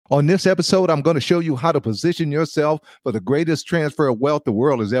On this episode, I'm going to show you how to position yourself for the greatest transfer of wealth the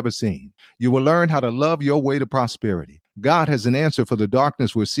world has ever seen. You will learn how to love your way to prosperity. God has an answer for the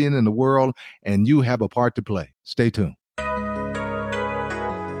darkness we're seeing in the world, and you have a part to play. Stay tuned.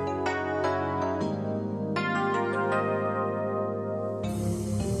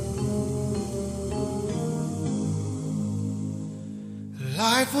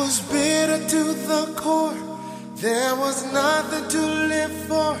 Life was bitter to the core. There was nothing to live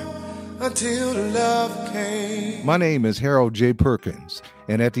for until love came. My name is Harold J. Perkins,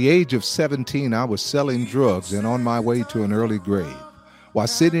 and at the age of 17, I was selling drugs and on my way to an early grave. While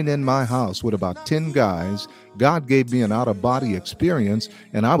sitting in my house with about 10 guys, God gave me an out-of-body experience,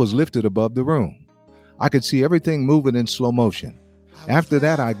 and I was lifted above the room. I could see everything moving in slow motion. After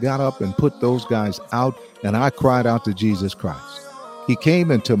that, I got up and put those guys out, and I cried out to Jesus Christ. He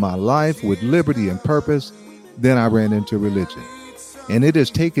came into my life with liberty and purpose. Then I ran into religion. And it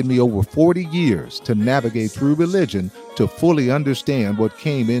has taken me over 40 years to navigate through religion to fully understand what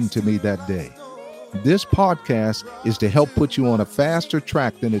came into me that day. This podcast is to help put you on a faster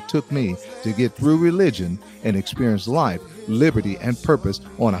track than it took me to get through religion and experience life, liberty, and purpose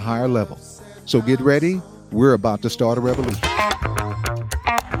on a higher level. So get ready. We're about to start a revolution.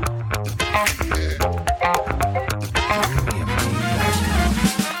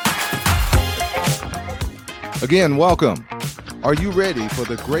 Again, welcome. Are you ready for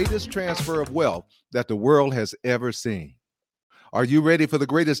the greatest transfer of wealth that the world has ever seen? Are you ready for the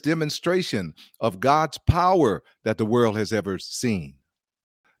greatest demonstration of God's power that the world has ever seen?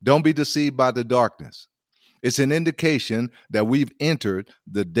 Don't be deceived by the darkness. It's an indication that we've entered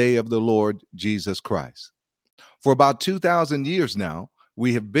the day of the Lord Jesus Christ. For about 2,000 years now,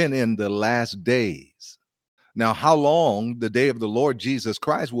 we have been in the last days. Now, how long the day of the Lord Jesus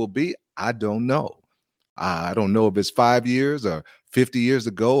Christ will be, I don't know. I don't know if it's 5 years or 50 years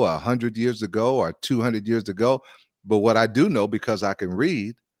ago, or 100 years ago, or 200 years ago. But what I do know, because I can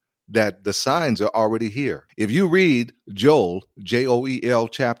read, that the signs are already here. If you read Joel, Joel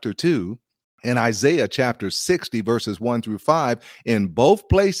chapter 2, and Isaiah chapter 60, verses 1 through 5, in both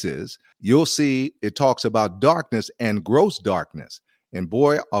places, you'll see it talks about darkness and gross darkness. And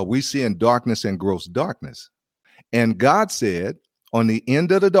boy, are we seeing darkness and gross darkness. And God said, on the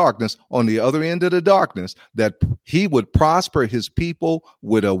end of the darkness, on the other end of the darkness, that he would prosper his people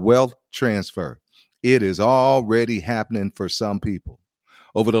with a wealth transfer. It is already happening for some people.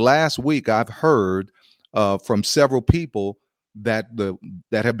 Over the last week, I've heard from several people that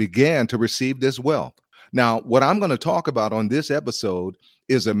have began to receive this wealth. Now, what I'm going to talk about on this episode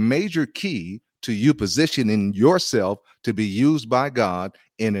is a major key to you positioning yourself to be used by God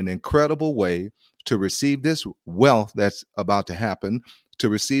in an incredible way, to receive this wealth that's about to happen, to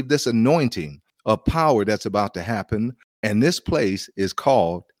receive this anointing of power that's about to happen. And this place is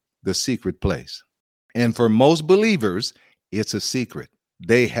called the secret place. And for most believers, it's a secret.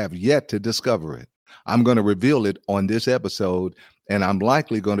 They have yet to discover it. I'm going to reveal it on this episode, and I'm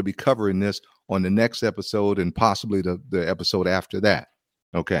likely going to be covering this on the next episode and possibly the episode after that.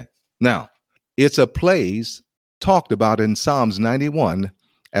 Okay. Now, it's a place talked about in Psalms 91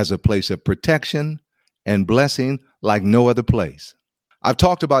 as a place of protection and blessing like no other place. I've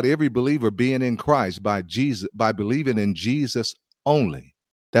talked about every believer being in Christ by believing in Jesus only.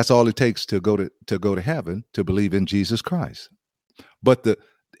 That's all it takes to go to heaven, to believe in Jesus Christ. But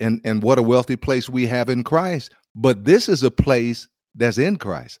and what a wealthy place we have in Christ. But this is a place that's in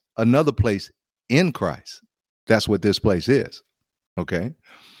Christ, another place in Christ. That's what this place is. Okay.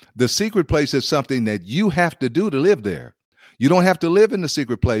 The secret place is something that you have to do to live there. You don't have to live in the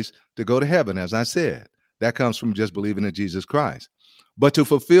secret place to go to heaven, as I said. That comes from just believing in Jesus Christ. But to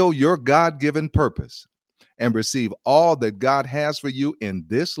fulfill your God-given purpose and receive all that God has for you in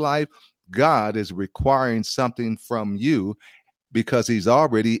this life, God is requiring something from you because he's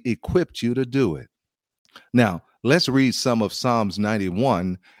already equipped you to do it. Now, let's read some of Psalms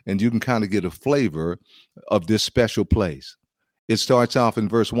 91, and you can kind of get a flavor of this special place. It starts off in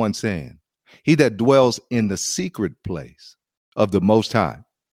verse 1 saying, "He that dwells in the secret place of the Most High."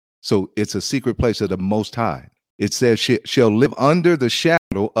 So it's a secret place of the Most High. It says, shall live under the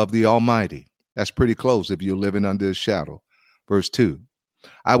shadow of the Almighty. That's pretty close if you're living under his shadow. Verse 2,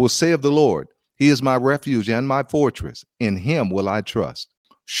 "I will say of the Lord, he is my refuge and my fortress. In him will I trust.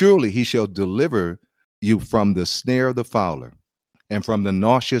 Surely he shall deliver you from the snare of the fowler and from the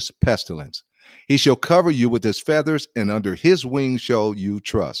nauseous pestilence. He shall cover you with his feathers, and under his wings shall you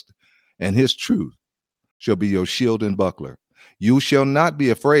trust. And his truth shall be your shield and buckler. You shall not be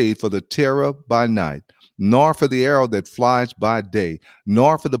afraid for the terror by night, nor for the arrow that flies by day,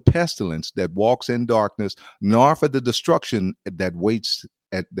 nor for the pestilence that walks in darkness, nor for the destruction that waits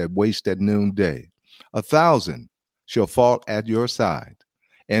that waste at noonday. 1,000 shall fall at your side,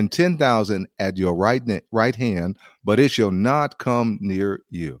 and 10,000 at your right hand, but it shall not come near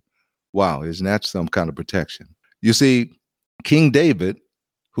you. Wow, isn't that some kind of protection? You see, King David,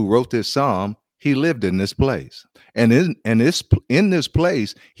 who wrote this psalm, he lived in this place. And in this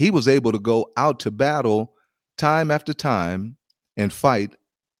place, he was able to go out to battle time after time and fight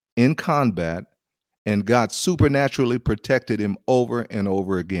in combat, and God supernaturally protected him over and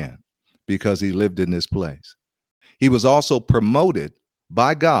over again because he lived in this place. He was also promoted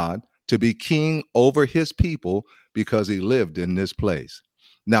by God to be king over his people because he lived in this place.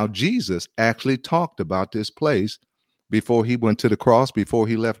 Now, Jesus actually talked about this place before he went to the cross, before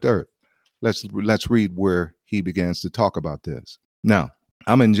he left earth. Let's read where he begins to talk about this. Now,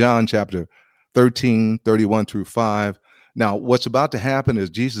 I'm in John chapter 13, 31 through 5. Now, what's about to happen is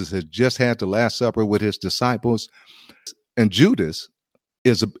Jesus has just had the Last Supper with his disciples, and Judas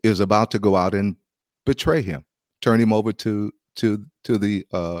is about to go out and betray him, turn him over to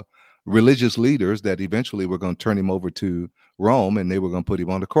the religious leaders that eventually were going to turn him over to Rome, and they were going to put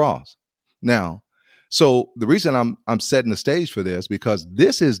him on the cross. Now, so the reason I'm setting the stage for this, because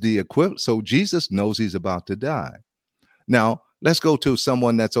this is the equivalent. So Jesus knows he's about to die. Now, let's go to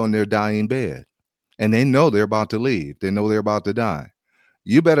someone that's on their dying bed, and they know they're about to leave. They know they're about to die.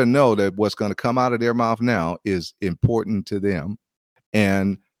 You better know that what's going to come out of their mouth now is important to them.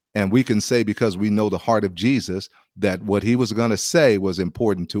 And we can say, because we know the heart of Jesus, that what he was going to say was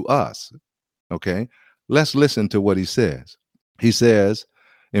important to us. Okay, let's listen to what he says. He says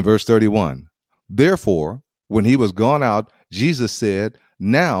in verse 31, therefore, when he was gone out, Jesus said,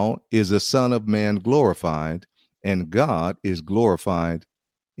 now is the Son of Man glorified, and God is glorified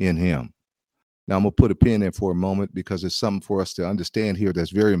in him. Now, I'm going to put a pin in for a moment because it's something for us to understand here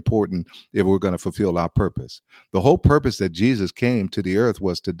that's very important if we're going to fulfill our purpose. The whole purpose that Jesus came to the earth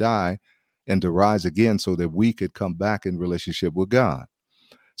was to die and to rise again so that we could come back in relationship with God.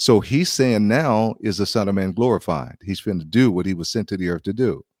 So he's saying now is the Son of Man glorified. He's going to do what he was sent to the earth to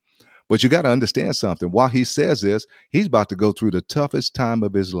do. But you got to understand something. While he says this, he's about to go through the toughest time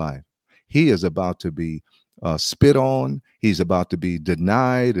of his life. He is about to be spit on. He's about to be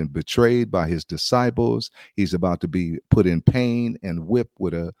denied and betrayed by his disciples. He's about to be put in pain and whipped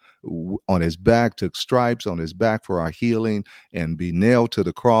on his back, took stripes on his back for our healing, and be nailed to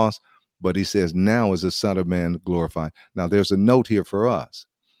the cross. But he says, now is the Son of Man glorified. Now, there's a note here for us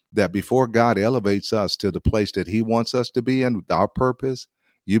that before God elevates us to the place that he wants us to be in with our purpose,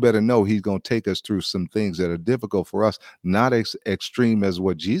 you better know he's going to take us through some things that are difficult for us, not extreme as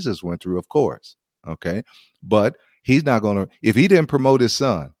what Jesus went through, of course. Okay. But he's not going to, if he didn't promote his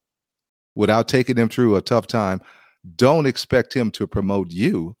son without taking him through a tough time, don't expect him to promote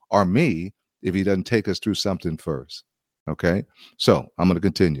you or me if he doesn't take us through something first. Okay. So I'm going to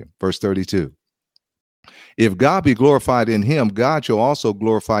continue. Verse 32. If God be glorified in him, God shall also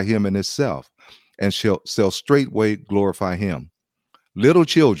glorify him in himself, and shall straightway glorify him. Little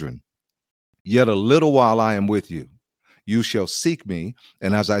children, yet a little while I am with you. You shall seek me,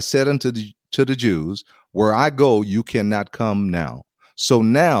 and as I said unto the Jews, where I go, you cannot come now. So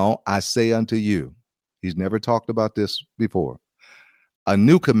now I say unto you, he's never talked about this before, a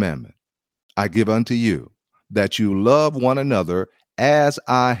new commandment I give unto you, that you love one another as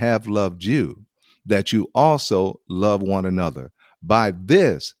I have loved you, that you also love one another. By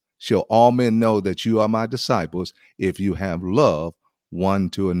this shall all men know that you are my disciples, if you have love one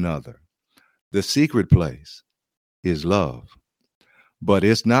to another. The secret place is love, but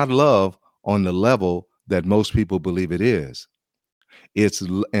it's not love on the level that most people believe it is. It's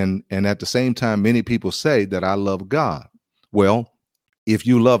and at the same time, many people say that I love God. Well, if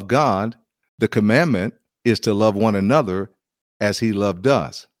you love God, the commandment is to love one another as he loved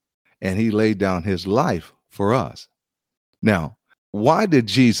us, and he laid down his life for us. Now, why did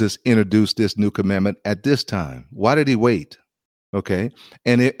Jesus introduce this new commandment at this time? Why did he wait? Okay,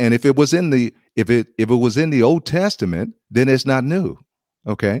 and if it was in the if it was in the Old Testament, then it's not new.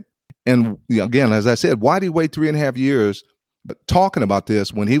 Okay, and again, as I said, why did he wait 3.5 years talking about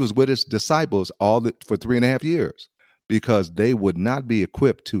this when he was with his disciples for 3.5 years? Because they would not be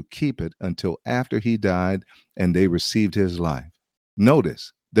equipped to keep it until after he died and they received his life.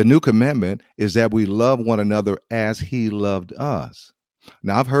 Notice, the new commandment is that we love one another as he loved us.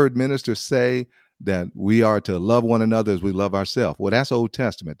 Now, I've heard ministers say that we are to love one another as we love ourselves. Well, that's Old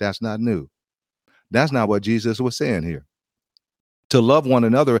Testament. That's not new. That's not what Jesus was saying here. To love one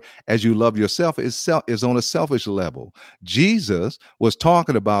another as you love yourself is on a selfish level. Jesus was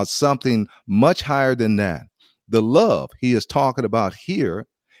talking about something much higher than that. The love he is talking about here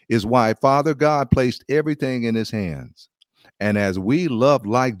is why Father God placed everything in his hands. And as we love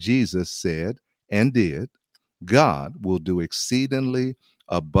like Jesus said and did, God will do exceedingly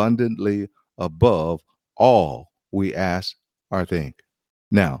abundantly above all we ask or think.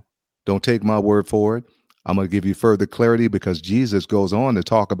 Now, don't take my word for it. I'm going to give you further clarity because Jesus goes on to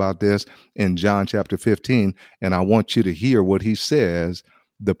talk about this in John chapter 15. And I want you to hear what he says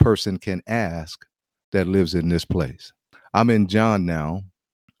the person can ask that lives in this place. I'm in John now.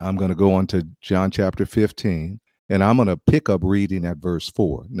 I'm going to go on to John chapter 15, and I'm going to pick up reading at verse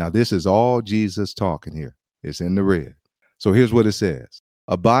 4. Now, this is all Jesus talking here. It's in the red. So here's what it says.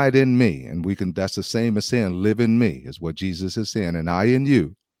 Abide in me, and that's the same as saying live in me, is what Jesus is saying, and I in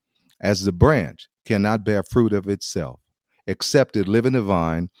you. As the branch cannot bear fruit of itself, except it live in the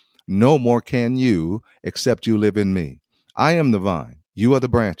vine, no more can you, except you live in me. I am the vine, you are the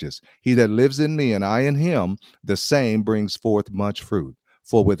branches. He that lives in me and I in him, the same brings forth much fruit.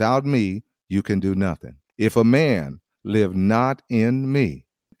 For without me, you can do nothing. If a man live not in me,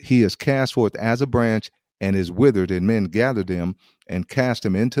 he is cast forth as a branch and is withered, and men gather them and cast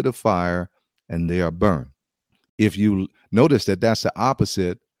them into the fire, and they are burned. If you notice that that's the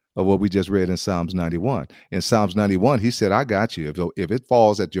opposite of what we just read in Psalms 91. In Psalms 91, he said, I got you. If it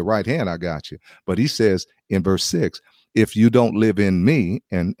falls at your right hand, I got you. But he says in verse 6, if you don't live in me,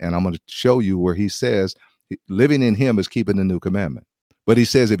 and I'm going to show you where he says living in him is keeping the new commandment. But he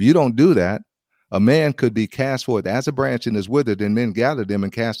says, if you don't do that, a man could be cast forth as a branch and is withered, and men gather them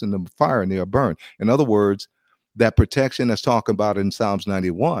and cast in the fire, and they are burned. In other words, that protection that's talking about in Psalms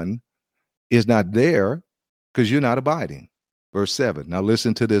 91 is not there because you're not abiding. Verse 7. Now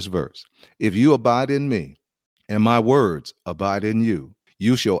listen to this verse. If you abide in me and my words abide in you,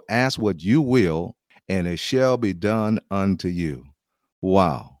 you shall ask what you will, and it shall be done unto you.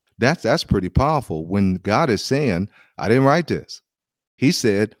 Wow. That's pretty powerful. When God is saying, I didn't write this. He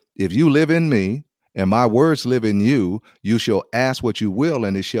said, if you live in me and my words live in you, you shall ask what you will,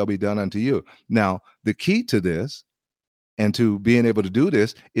 and it shall be done unto you. Now, the key to this and to being able to do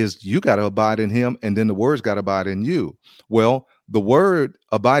this is you got to abide in him, and then the words got to abide in you. Well, the word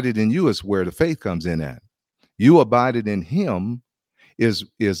abided in you is where the faith comes in at. You abided in him is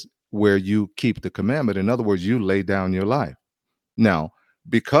where you keep the commandment. In other words, you lay down your life. Now,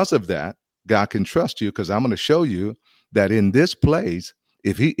 because of that, God can trust you, because I'm going to show you that in this place,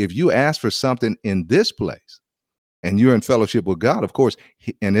 if you ask for something in this place and you're in fellowship with God, of course,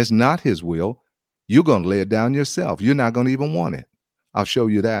 and it's not his will, you're going to lay it down yourself. You're not going to even want it. I'll show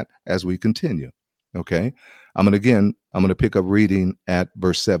you that as we continue. Okay. I'm going to pick up reading at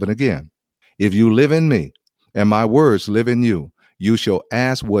verse 7 again. If you live in me and my words live in you, you shall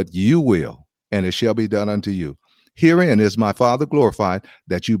ask what you will, and it shall be done unto you. Herein is my Father glorified,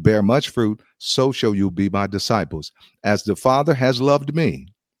 that you bear much fruit, so shall you be my disciples. As the Father has loved me,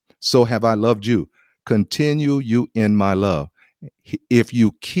 so have I loved you. Continue you in my love. If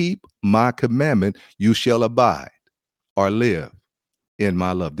you keep my commandment, you shall abide or live in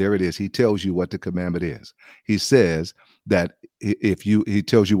my love. There it is. He tells you what the commandment is. He says that he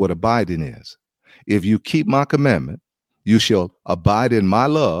tells you what abiding is. If you keep my commandment, you shall abide in my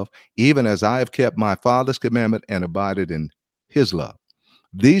love, even as I have kept my Father's commandment and abided in his love.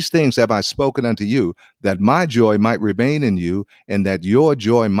 These things have I spoken unto you, that my joy might remain in you, and that your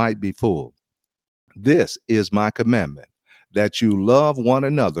joy might be full. This is my commandment, that you love one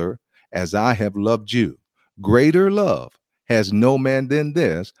another as I have loved you. Greater love has no man than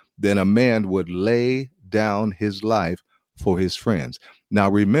this, than a man would lay down his life for his friends. Now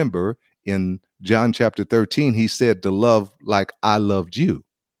remember, in John chapter 13, he said to love like I loved you.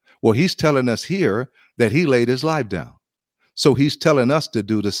 Well, he's telling us here that he laid his life down. So he's telling us to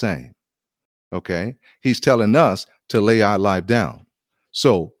do the same. Okay. He's telling us to lay our life down.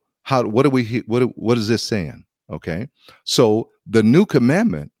 So what is this saying? Okay. So the new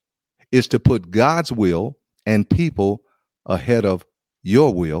commandment is to put God's will and people ahead of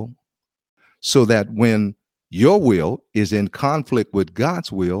your will, so that when your will is in conflict with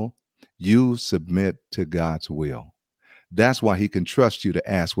God's will, you submit to God's will. That's why he can trust you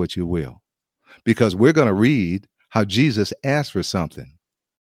to ask what you will, because we're going to read how Jesus asked for something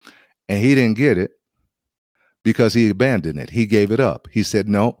and he didn't get it because he abandoned it. He gave it up. He said,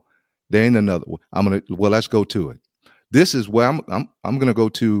 no, there ain't another one. Let's go to it. This is where I'm going to go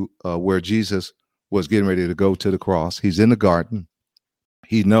to where Jesus was getting ready to go to the cross. He's in the garden.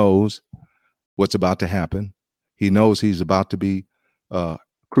 He knows what's about to happen. He knows he's about to be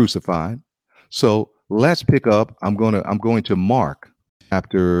crucified. So let's pick up. I'm going to Mark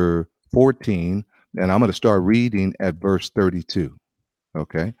chapter 14, and I'm going to start reading at verse 32.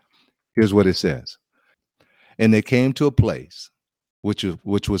 Okay. Here's what it says. And they came to a place which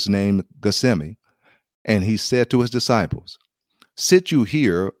was named Gethsemane, and he said to his disciples, Sit you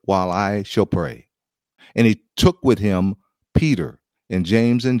here while I shall pray. And he took with him Peter and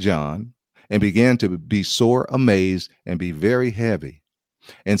James and John, and began to be sore amazed and be very heavy,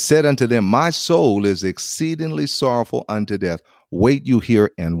 and said unto them, My soul is exceedingly sorrowful unto death. Wait you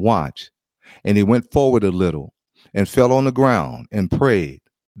here and watch. And he went forward a little and fell on the ground and prayed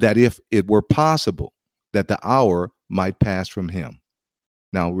that if it were possible, that the hour might pass from him.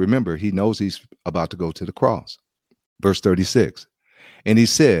 Now remember, he knows he's about to go to the cross. Verse 36. And he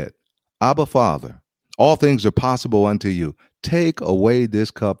said, Abba, Father, all things are possible unto you. Take away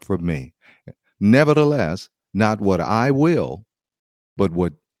this cup from me. Nevertheless, not what I will, but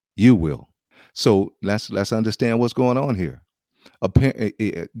what you will. So let's understand what's going on here.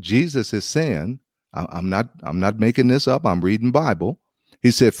 Jesus is saying, I'm not making this up. I'm reading Bible.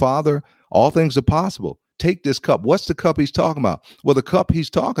 He said, Father, all things are possible. Take this cup. What's the cup he's talking about? Well, the cup he's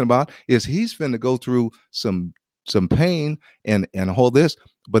talking about is he's finna go through some pain and all this,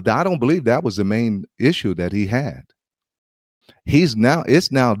 but I don't believe that was the main issue that he had. It's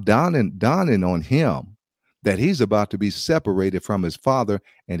now dawning on him that he's about to be separated from his Father,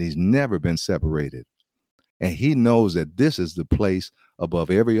 and he's never been separated. And he knows that this is the place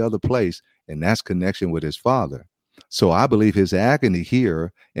above every other place, and that's connection with his Father. So I believe his agony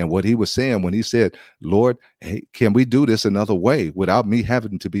here and what he was saying when he said, Lord, hey, can we do this another way without me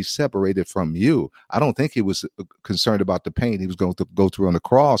having to be separated from you? I don't think he was concerned about the pain he was going to go through on the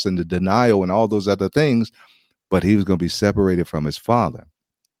cross and the denial and all those other things, but he was going to be separated from his Father.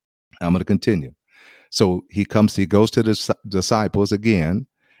 I'm going to continue. So he goes to the disciples again.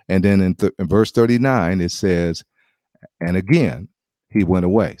 And then in verse 39, it says, and again, he went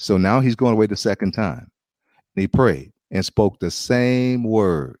away. So now he's going away the second time. And he prayed and spoke the same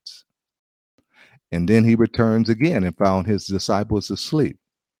words. And then he returns again and found his disciples asleep.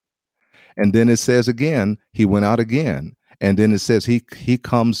 And then it says again, he went out again. And then it says he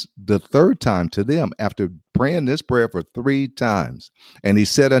comes the third time to them after praying this prayer for 3 times. And he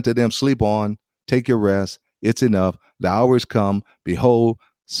said unto them, sleep on, take your rest. It's enough. The hour is come. Behold,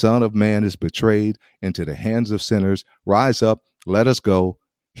 Son of Man is betrayed into the hands of sinners. Rise up, let us go.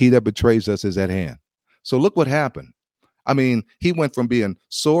 He that betrays us is at hand. So look what happened. I mean, he went from being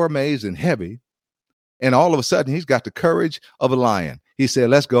sore, amazed, and heavy, and all of a sudden he's got the courage of a lion. He said,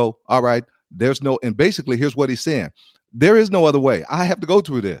 let's go. All right. And basically here's what he's saying. There is no other way. I have to go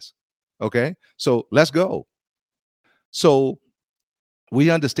through this. Okay. So let's go. So we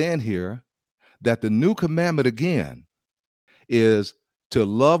understand here that the new commandment again is to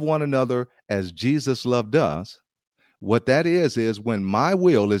love one another as Jesus loved us. What that is when my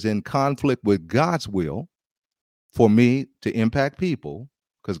will is in conflict with God's will for me to impact people,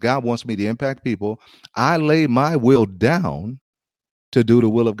 because God wants me to impact people, I lay my will down to do the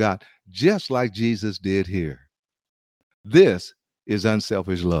will of God, just like Jesus did here. This is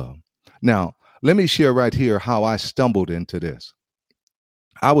unselfish love. Now, let me share right here how I stumbled into this.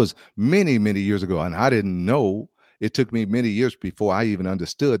 I was many, many years ago, and I didn't know. It took me many years before I even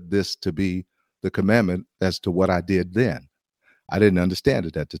understood this to be the commandment as to what I did then. I didn't understand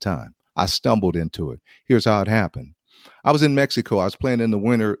it at the time. I stumbled into it. Here's how it happened. I was in Mexico. I was playing in the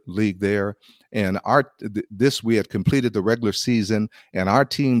Winter League there, and we had completed the regular season, and our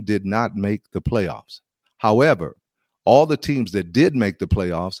team did not make the playoffs. However, all the teams that did make the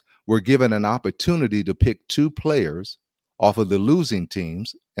playoffs were given an opportunity to pick 2 players off of the losing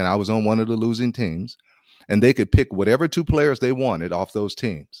teams, and I was on one of the losing teams, and they could pick whatever 2 players they wanted off those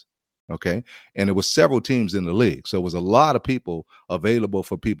teams. Okay. And there was several teams in the league. So it was a lot of people available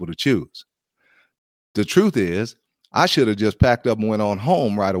for people to choose. The truth is, I should have just packed up and went on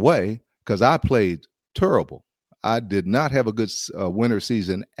home right away because I played terrible. I did not have a good winter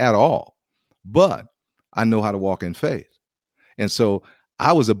season at all, but I know how to walk in faith. And so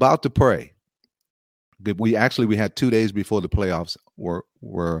I was about to pray. We had 2 days before the playoffs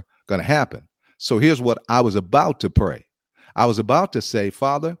were going to happen. So here's what I was about to pray. I was about to say,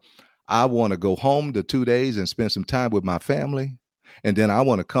 Father, I want to go home the 2 days and spend some time with my family. And then I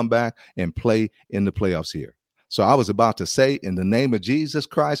want to come back and play in the playoffs here. So I was about to say, in the name of Jesus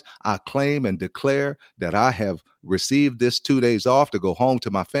Christ, I claim and declare that I have received this 2 days off to go home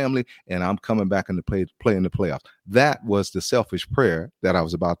to my family, and I'm coming back and to play in the playoffs. That was the selfish prayer that I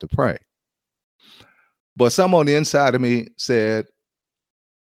was about to pray. But some on the inside of me said,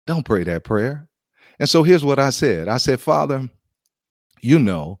 don't pray that prayer. And so here's what I said. I said, Father, you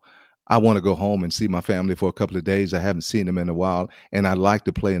know, I want to go home and see my family for a couple of days. I haven't seen them in a while, and I'd like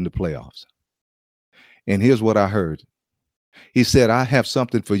to play in the playoffs. And here's what I heard. He said, I have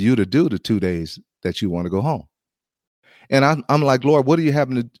something for you to do the 2 days that you want to go home. And I'm like, Lord, what are you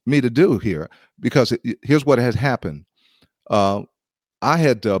having me to do here? Because here's what has happened. I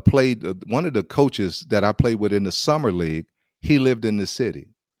had played one of the coaches that I played with in the summer league. He lived in the city.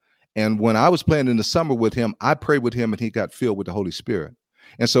 And when I was playing in the summer with him, I prayed with him and he got filled with the Holy Spirit.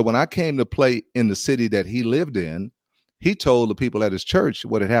 And so when I came to play in the city that he lived in, he told the people at his church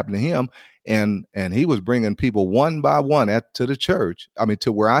what had happened to him. And he was bringing people one by one to the church,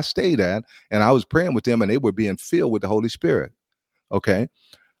 to where I stayed at. And I was praying with them and they were being filled with the Holy Spirit. Okay.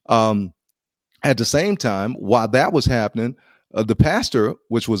 At the same time, while that was happening, the pastor,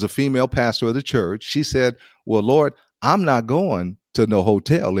 which was a female pastor of the church, she said, well, Lord, I'm not going to no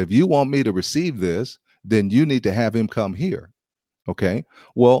hotel. If you want me to receive this, then you need to have him come here. Okay.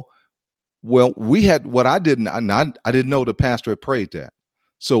 Well, we had what I didn't know the pastor had prayed that.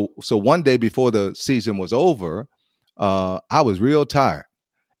 So one day before the season was over, I was real tired.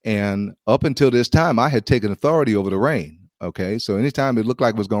 And up until this time, I had taken authority over the rain. Okay. So anytime it looked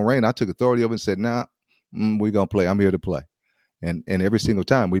like it was going to rain, I took authority over and said, nah, we're going to play. I'm here to play. And every single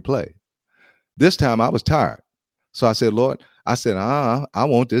time we played. This time I was tired. So I said, Lord, I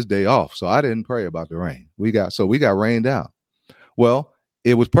want this day off. So I didn't pray about the rain. We got rained out. Well,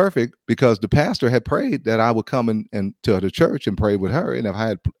 it was perfect because the pastor had prayed that I would come and to the church and pray with her. And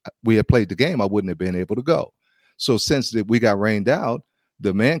if we had played the game, I wouldn't have been able to go. So since we got rained out,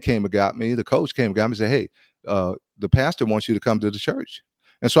 the man came and got me. The coach came and got me and said, hey, the pastor wants you to come to the church.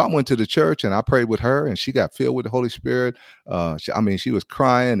 And so I went to the church and I prayed with her and she got filled with the Holy Spirit. She was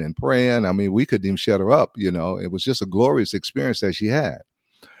crying and praying. We couldn't even shut her up. It was just a glorious experience that she had.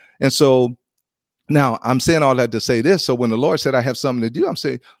 And so now I'm saying all that to say this. So when the Lord said I have something to do, I'm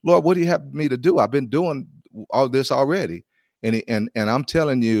saying, Lord, what do you have me to do? I've been doing all this already. And I'm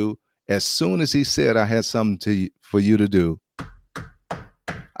telling you, as soon as he said I had something for you to do,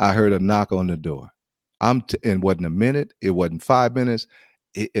 I heard a knock on the door. It wasn't a minute. It wasn't 5 minutes.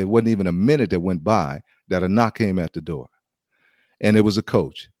 It wasn't even a minute that went by that a knock came at the door. And it was a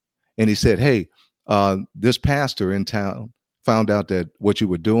coach. And he said, hey, this pastor in town found out that what you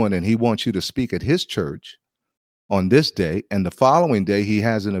were doing, and he wants you to speak at his church on this day. And the following day, he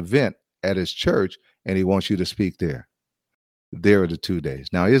has an event at his church, and he wants you to speak there. There are the 2 days.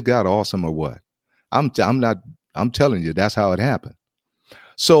 Now, is God awesome or what? I'm telling you, that's how it happened.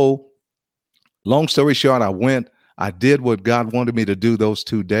 So long story short, I did what God wanted me to do those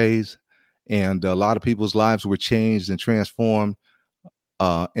 2 days. And a lot of people's lives were changed and transformed.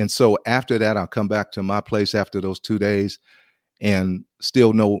 And so after that, I'll come back to my place after those 2 days and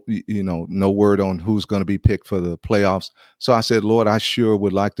still no word on who's going to be picked for the playoffs. So I said, Lord, I sure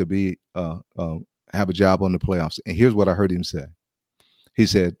would like to have a job on the playoffs. And here's what I heard him say. He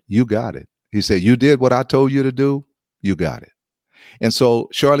said, you got it. He said, you did what I told you to do. You got it. And so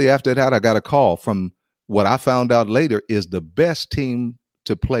shortly after that, I got a call from what I found out later is the best team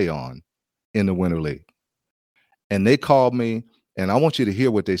to play on in the Winter League. And they called me, and I want you to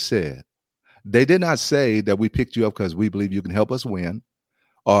hear what they said. They did not say that we picked you up because we believe you can help us win,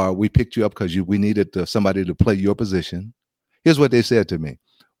 or we picked you up because we needed somebody to play your position. Here's what they said to me.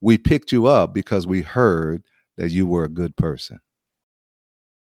 We picked you up because we heard that you were a good person.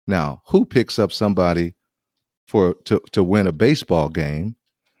 Now, who picks up somebody to win a baseball game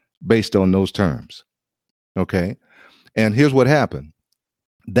based on those terms? Okay. And here's what happened.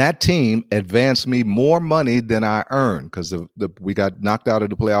 That team advanced me more money than I earned because we got knocked out of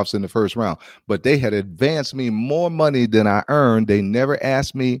the playoffs in the first round, but they had advanced me more money than I earned. They never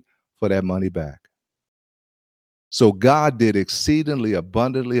asked me for that money back. So God did exceedingly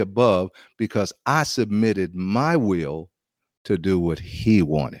abundantly above because I submitted my will to do what he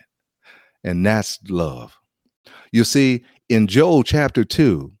wanted. And that's love. You see, in Joel chapter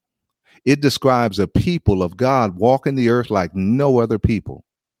 2, it describes a people of God walking the earth like no other people.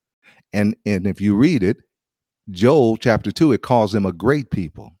 And if you read it, Joel chapter 2, it calls them a great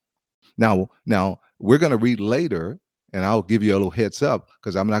people. Now we're going to read later, and I'll give you a little heads up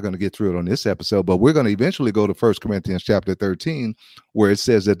because I'm not going to get through it on this episode, but we're going to eventually go to 1 Corinthians chapter 13, where it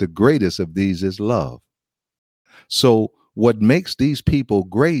says that the greatest of these is love. So what makes these people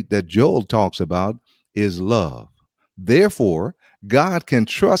great that Joel talks about is love. Therefore, God can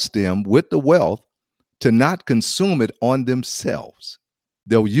trust them with the wealth to not consume it on themselves.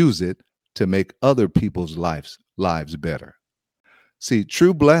 They'll use it to make other people's lives better. See,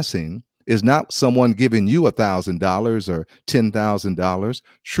 true blessing is not someone giving you $1,000 or $10,000.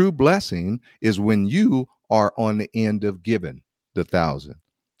 True blessing is when you are on the end of giving the $1,000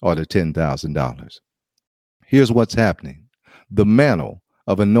 or the $10,000. Here's what's happening. The mantle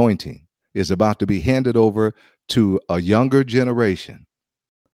of anointing is about to be handed over to a younger generation.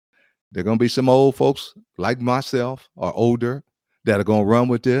 There are going to be some old folks like myself or older that are going to run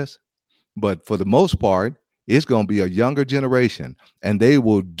with this. But for the most part, It's going to be a younger generation, and they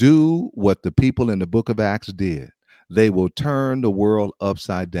will do what the people in the book of Acts did. They will turn the world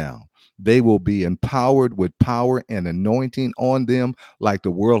upside down. They will be empowered with power and anointing on them like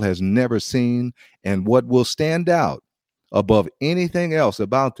the world has never seen. And what will stand out above anything else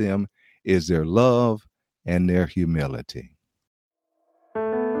about them is their love and their humility.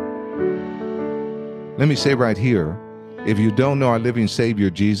 Let me say right here, if you don't know our living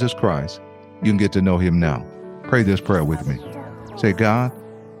Savior, Jesus Christ, you can get to know him now. Pray this prayer with me. Say, God,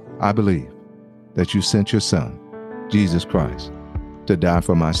 I believe that you sent your son, Jesus Christ, to die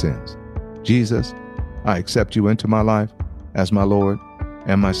for my sins. Jesus, I accept you into my life as my Lord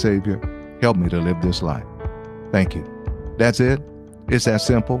and my Savior. Help me to live this life. Thank you. That's it. It's that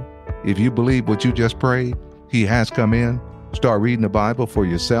simple. If you believe what you just prayed, he has come in. Start reading the Bible for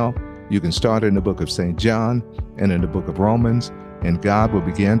yourself. You can start in the book of St. John and in the book of Romans, and God will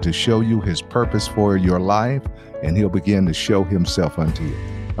begin to show you his purpose for your life, and he'll begin to show himself unto you.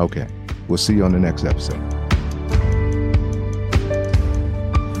 Okay, we'll see you on the next episode.